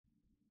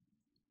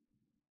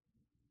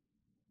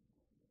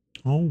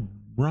All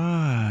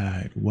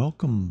right,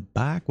 welcome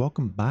back.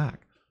 Welcome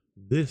back.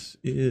 This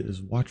is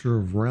Watcher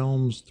of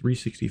Realms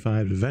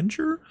 365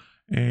 Adventure,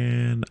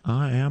 and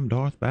I am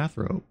Darth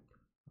Bathrobe.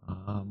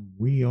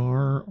 We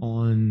are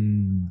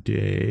on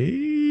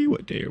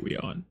what day are we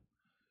on?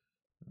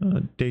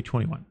 Day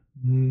 21.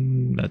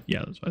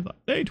 That's what I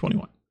thought. Day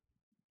 21.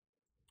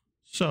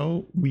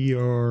 So we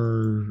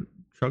are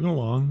chugging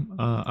along.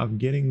 I'm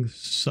getting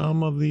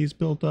some of these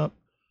built up.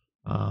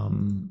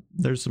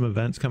 There's some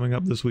events coming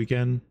up this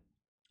weekend.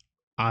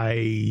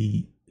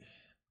 I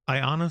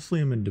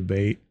honestly am in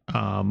debate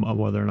of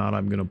whether or not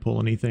I'm going to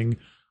pull anything.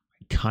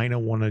 I kind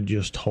of want to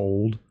just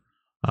hold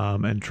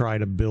and try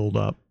to build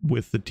up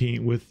with the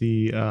team, with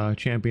the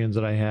champions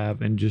that I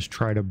have, and just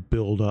try to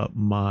build up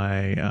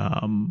my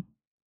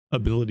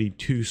ability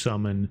to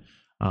summon.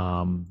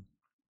 Because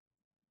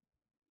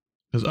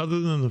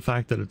other than the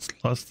fact that it's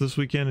Lust this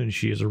weekend and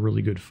she is a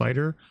really good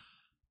fighter,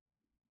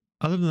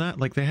 other than that,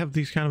 like, they have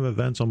these kind of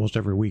events almost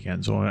every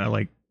weekend. So I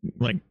like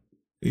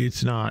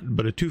it's not,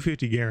 but a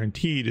 250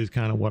 guaranteed is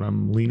kind of what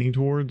I'm leaning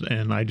towards,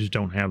 and I just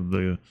don't have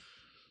the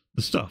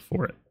stuff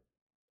for it.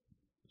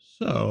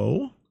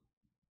 So,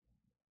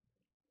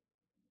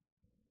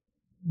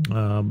 but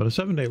a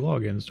 7-day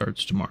login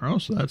starts tomorrow,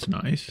 so that's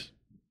nice.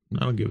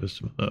 That'll give us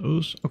some of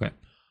those. Okay.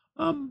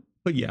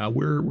 But yeah,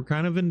 we're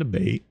kind of in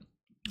debate.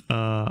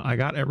 I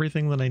got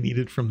everything that I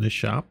needed from this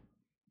shop.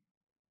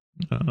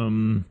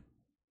 If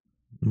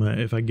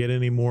I get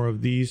any more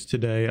of these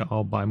today,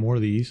 I'll buy more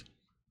of these.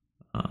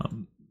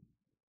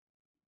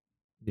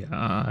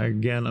 Yeah,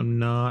 again, I'm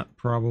not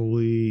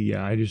probably,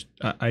 I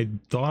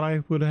thought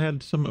I would have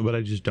had some, but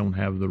I just don't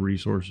have the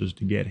resources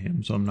to get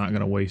him, so I'm not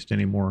going to waste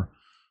any more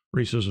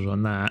resources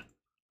on that.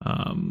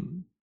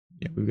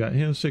 Yeah, we've got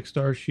him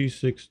 6-star, she's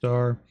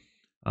 6-star.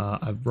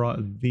 I've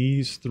brought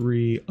these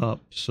 3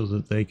 up so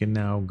that they can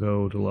now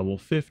go to level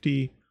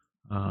 50,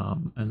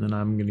 and then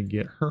I'm going to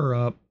get her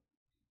up.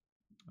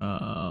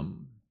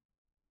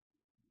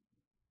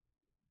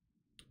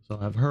 So I'll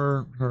have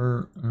her,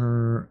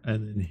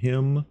 and then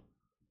him.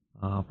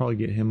 I'll probably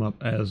get him up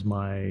as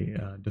my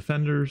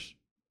defenders,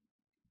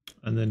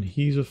 and then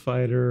he's a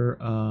fighter.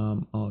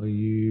 I'll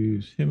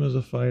use him as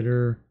a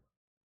fighter,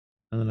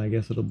 and then I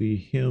guess it'll be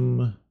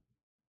him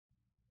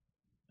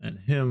and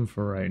him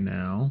for right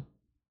now.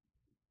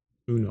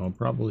 Ooh, no,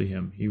 probably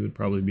him. He would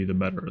probably be the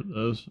better of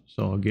those,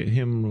 so I'll get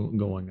him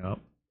going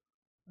up.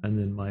 And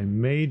then my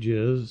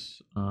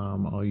mages,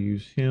 I'll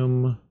use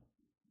him,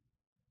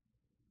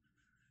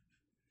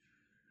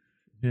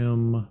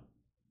 and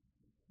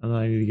then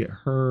I need to get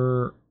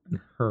her and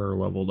her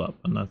leveled up,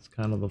 and that's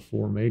kind of the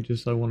 4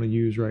 mages I want to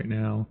use right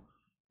now.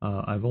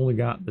 I've only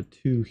got the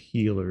 2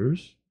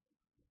 healers,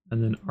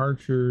 and then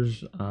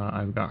archers,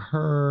 I've got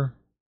her.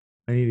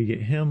 I need to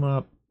get him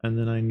up, and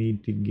then I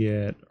need to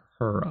get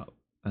her up,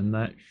 and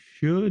that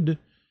should,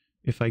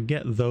 if I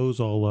get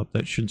those all up,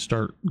 that should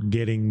start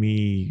getting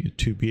me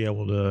to be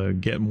able to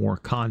get more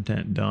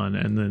content done,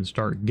 and then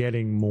start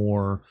getting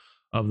more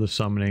of the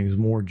summonings,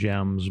 more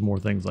gems, more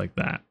things like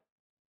that.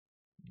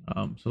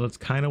 So that's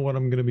kind of what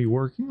I'm going to be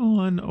working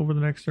on over the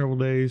next several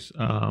days.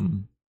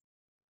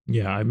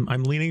 Yeah,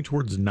 I'm leaning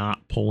towards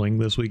not pulling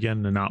this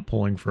weekend and not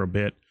pulling for a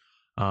bit,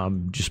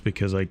 just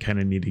because I kind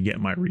of need to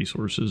get my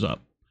resources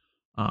up.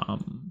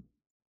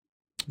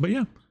 But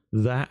yeah,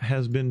 that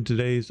has been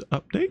today's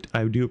update.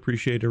 I do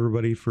appreciate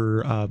everybody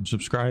for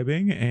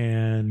subscribing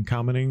and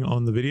commenting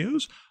on the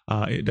videos.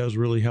 It does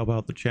really help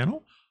out the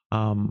channel.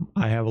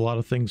 I have a lot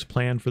of things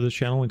planned for this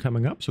channel and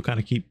coming up, so kind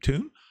of keep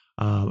tuned.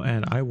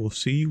 And I will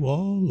see you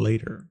all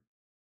later.